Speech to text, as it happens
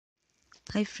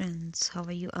Hi friends, how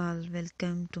are you all?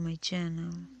 Welcome to my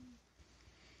channel.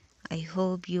 I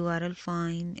hope you are all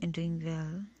fine and doing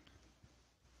well.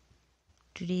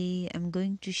 Today I'm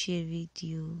going to share with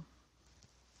you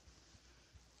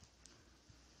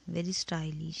very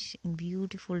stylish and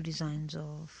beautiful designs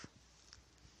of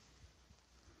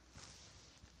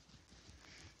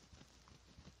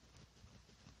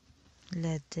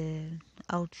leather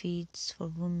outfits for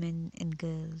women and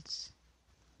girls.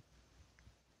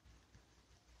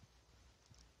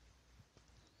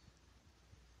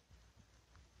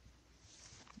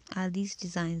 All these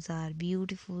designs are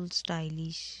beautiful,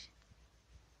 stylish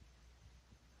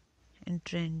and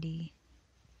trendy.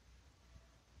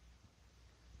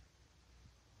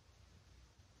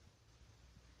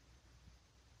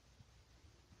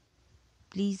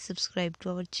 Please subscribe to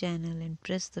our channel and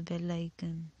press the bell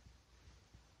icon.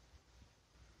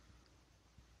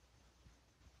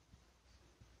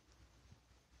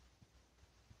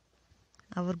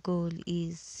 Our goal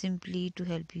is simply to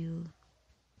help you.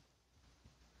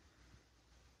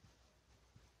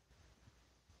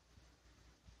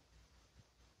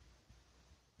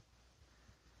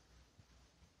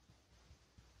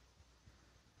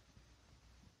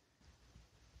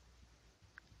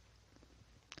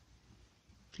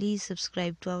 Please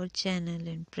subscribe to our channel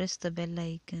and press the bell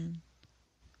icon.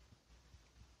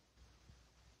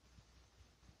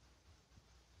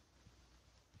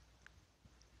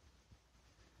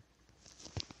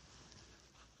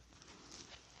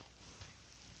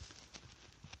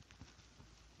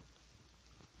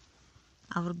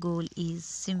 Our goal is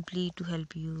simply to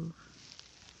help you.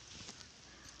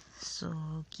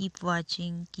 So keep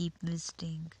watching, keep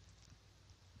visiting.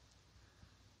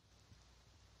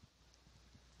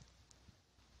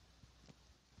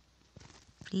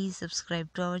 Please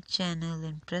subscribe to our channel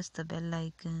and press the bell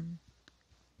icon.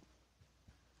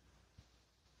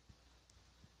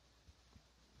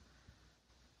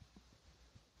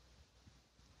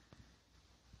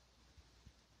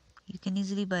 You can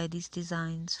easily buy these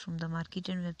designs from the market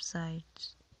and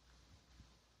websites.